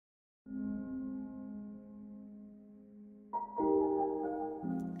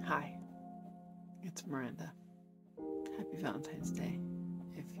Hi, it's Miranda. Happy Valentine's Day,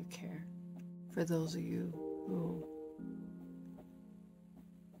 if you care. For those of you who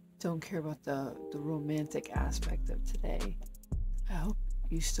don't care about the romantic aspect of today, I hope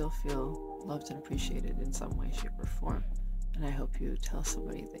you still feel loved and appreciated in some way, shape, or form. And I hope you tell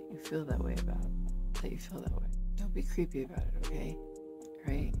somebody that you feel that way about, that you feel that way. Don't be creepy about it, okay?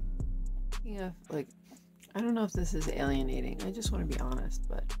 Right? Speaking of, I don't know if this is alienating. I just want to be honest,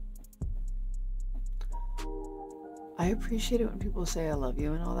 but I appreciate it when people say I love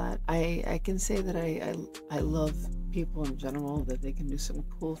you and all that. I can say that I love people in general, that they can do some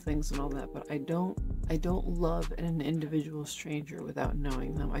cool things and all that, but I don't love an individual stranger without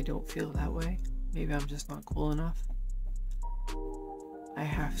knowing them. I don't feel that way. Maybe I'm just not cool enough. I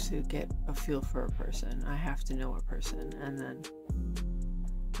have to get a feel for a person. I have to know a person, and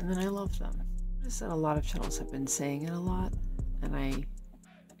then I love them. I noticed that a lot of channels have been saying it a lot, and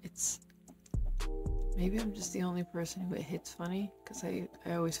maybe I'm just the only person who it hits funny, because I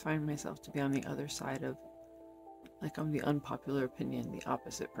always find myself to be on the other side of, I'm the unpopular opinion, the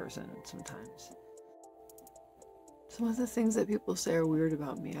opposite person sometimes. Some of the things that people say are weird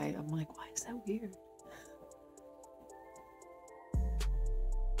about me, I'm like, why is that weird?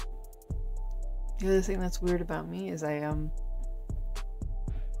 The other thing that's weird about me is I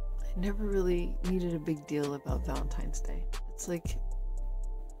never really needed a big deal about Valentine's Day. It's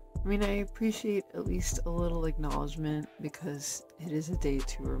I appreciate at least a little acknowledgement, because it is a day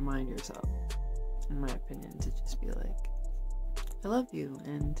to remind yourself, in my opinion, to just be like, I love you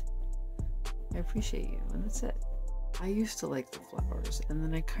and I appreciate you, and that's it. I used to like the flowers, and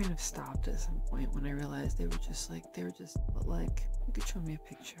then I kind of stopped at some point when I realized they were just, you could show me a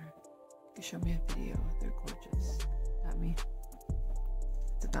picture. You could show me a video. They're gorgeous. Got me?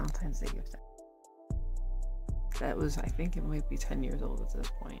 It's a Valentine's Day gift. That was, I think it might be 10 years old at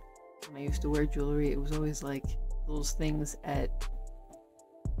this point. When I used to wear jewelry, it was always those things at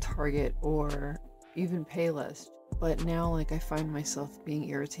Target or even Payless. But now, I find myself being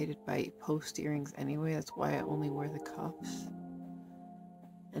irritated by post earrings anyway. That's why I only wear the cuffs.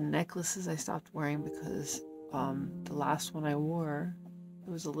 And necklaces I stopped wearing because the last one I wore, it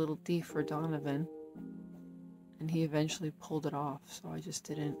was a little D for Donovan, and he eventually pulled it off, so I just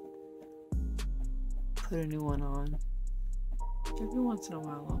didn't put a new one on. Every once in a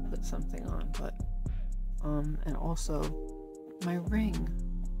while I'll put something on, but and also my ring,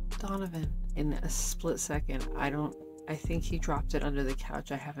 Donovan, in a split second, I think he dropped it under the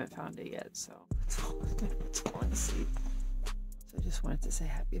couch. I haven't found it yet, so it's falling asleep. So I just wanted to say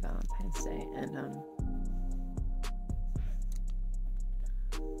happy Valentine's Day, and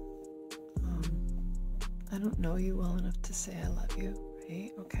I don't know you well enough to say I love you,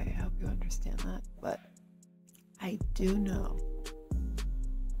 right? Okay, I hope you understand that, but I do know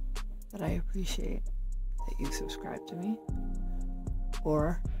that I appreciate that you subscribe to me,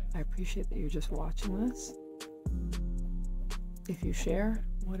 or I appreciate that you're just watching this. If you share,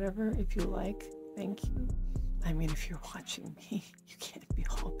 whatever, if you like, thank you. If you're watching me, you can't be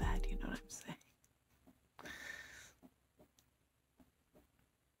all